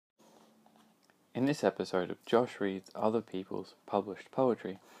In this episode of Josh Reads Other People's Published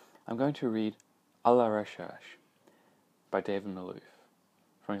Poetry, I'm going to read A la Recherche by David Malouf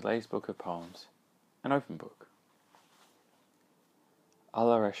from his latest book of poems, An Open Book. A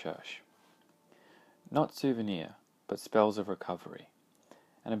la Recherche. Not souvenir, but spells of recovery.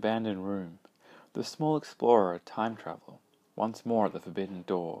 An abandoned room. The small explorer, time traveler, once more at the forbidden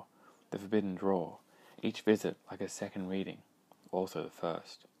door, the forbidden drawer, each visit like a second reading, also the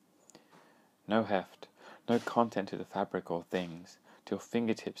first. No heft, no content to the fabric or things, till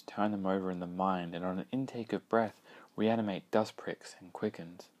fingertips turn them over in the mind and on an intake of breath reanimate dust pricks and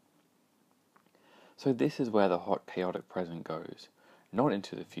quickens. So this is where the hot chaotic present goes, not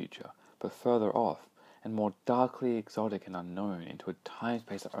into the future, but further off, and more darkly exotic and unknown, into a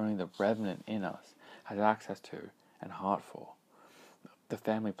time-space that only the revenant in us has access to and heart for. The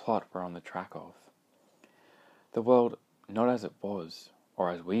family plot we're on the track of. The world not as it was,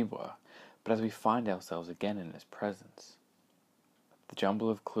 or as we were, but as we find ourselves again in its presence. The jumble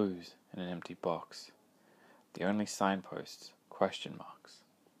of clues in an empty box. The only signposts, question marks.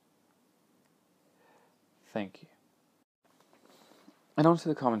 Thank you. And on to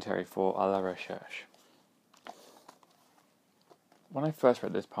the commentary for A la Recherche. When I first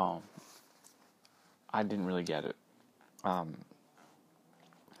read this poem, I didn't really get it.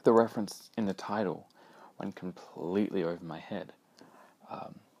 The reference in the title went completely over my head.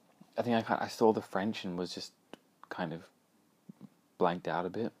 I think I saw the French and was just kind of blanked out a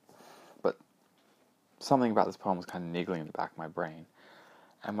bit. But something about this poem was kind of niggling in the back of my brain.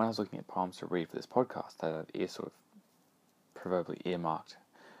 And when I was looking at poems to read for this podcast, that is sort of proverbially earmarked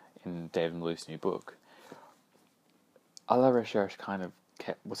in David Malouf's new book, A la Recherche kind of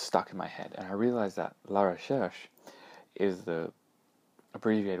was stuck in my head. And I realized that La Recherche is the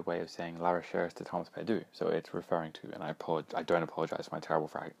abbreviated way of saying La Recherche de Thomas Perdue. So it's referring to, and I don't apologize for my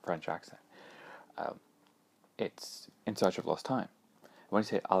terrible French accent, it's In Search of Lost Time. When you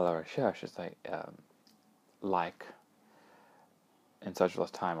say A la Recherche, it's like In Search of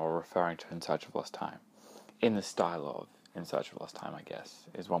Lost Time, or referring to In Search of Lost Time. In the style of In Search of Lost Time, I guess,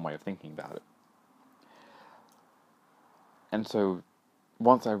 is one way of thinking about it. And so,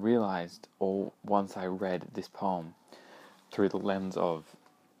 once I realized, or once I read this poem through the lens of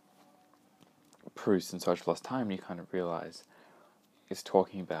Proust In Search of Lost Time, you kind of realize it's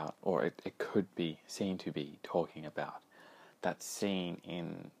talking about, or it could be seen to be talking about, that scene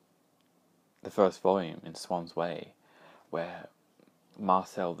in the first volume in Swann's Way, where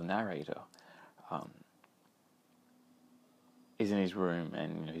Marcel, the narrator, is in his room,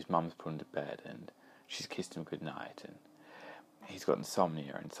 and his mum's put him to bed, and she's kissed him goodnight, and he's got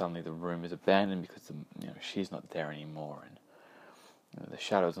insomnia, and suddenly the room is abandoned because she's not there anymore, and the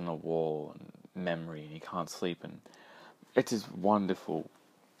shadows on the wall, and memory, and he can't sleep, and it's this wonderful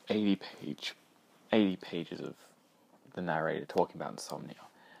 80 pages of the narrator talking about insomnia.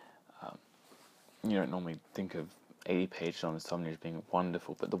 You don't normally think of 80 pages on insomnia as being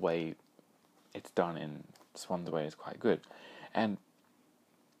wonderful, but the way it's done in Swann's Way is quite good. And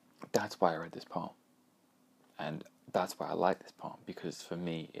that's why I read this poem. And that's why I like this poem, because for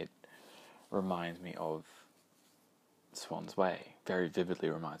me it reminds me of Swann's Way. Very vividly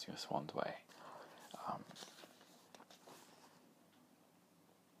reminds me of Swann's Way.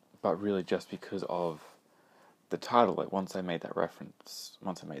 But really just because of the title, once I made that reference,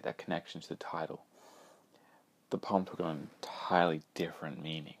 once I made that connection to the title, the poem took on an entirely different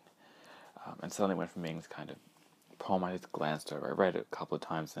meaning. And suddenly went from being this kind of poem I just glanced over, I read it a couple of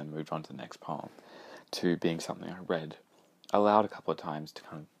times and then moved on to the next poem, to being something I read aloud a couple of times to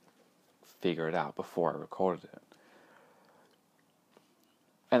kind of figure it out before I recorded it.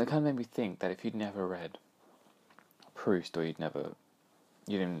 And it kind of made me think that if you'd never read Proust, or you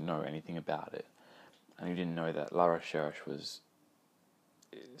didn't know anything about it, and you didn't know that La Recherche was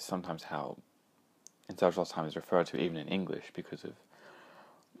sometimes how In Search of Lost Time is referred to even in English, because of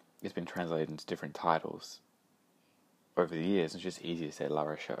it's been translated into different titles over the years. It's just easy to say La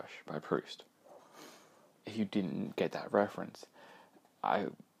Recherche by Proust. If you didn't get that reference, I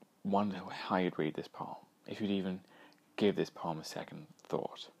wonder how you'd read this poem, if you'd even give this poem a second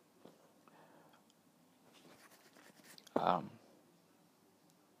thought.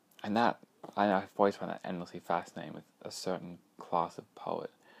 And that, I've always found that endlessly fascinating with a certain class of poet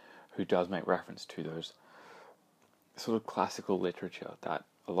who does make reference to those sort of classical literature that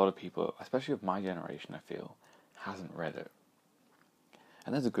a lot of people, especially of my generation, I feel, hasn't read it.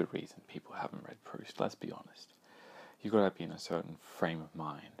 And there's a good reason people haven't read Proust, let's be honest. You've got to be in a certain frame of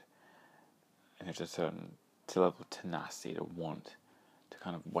mind, and there's a certain level of tenacity to want to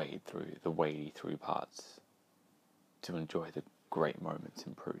kind of wade through the weighty through parts to enjoy the great moments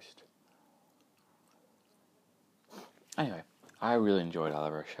in Proust. Anyway, I really enjoyed À la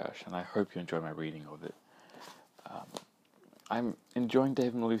Recherche, and I hope you enjoyed my reading of it. I'm enjoying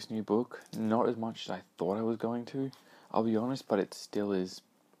David Malouf's new book, not as much as I thought I was going to, I'll be honest, but it still is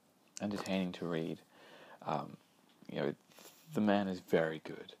entertaining to read. Um, the man is very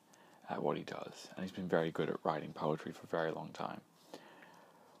good at what he does, and he's been very good at writing poetry for a very long time.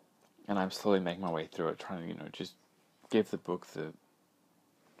 And I'm slowly making my way through it, trying to, just give the book the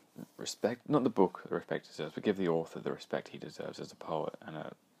respect, not the book the respect it deserves, but give the author the respect he deserves as a poet and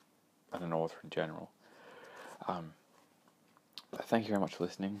an author in general. Thank you very much for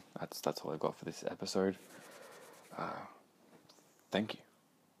listening. That's all I've got for this episode. Thank you.